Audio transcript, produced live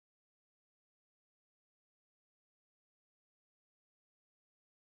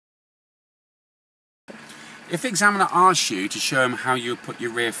If the examiner asks you to show him how you put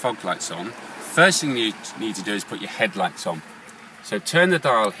your rear fog lights on, first thing you need to do is put your headlights on. So turn the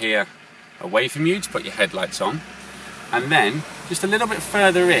dial here away from you to put your headlights on, and then just a little bit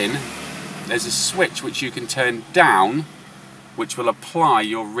further in there's a switch which you can turn down, which will apply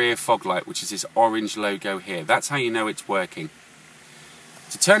your rear fog light, which is this orange logo here. That's how you know it's working.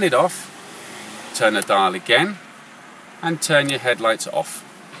 To turn it off, turn the dial again and turn your headlights off.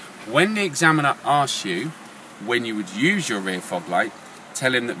 When the examiner asks you when you would use your rear fog light,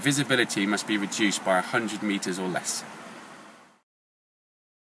 tell him that visibility must be reduced by 100 meters or less.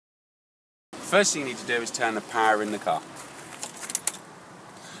 First thing you need to do is turn the power in the car.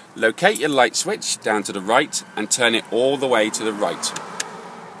 Locate your light switch down to the right and turn it all the way to the right.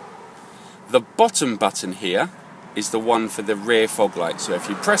 The bottom button here is the one for the rear fog light. So if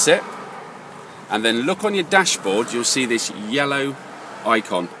you press it and then look on your dashboard, you'll see this yellow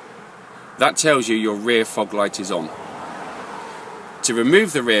icon. That tells you your rear fog light is on. To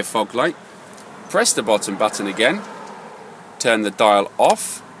remove the rear fog light, press the bottom button again, turn the dial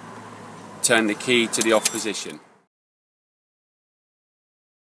off, turn the key to the off position.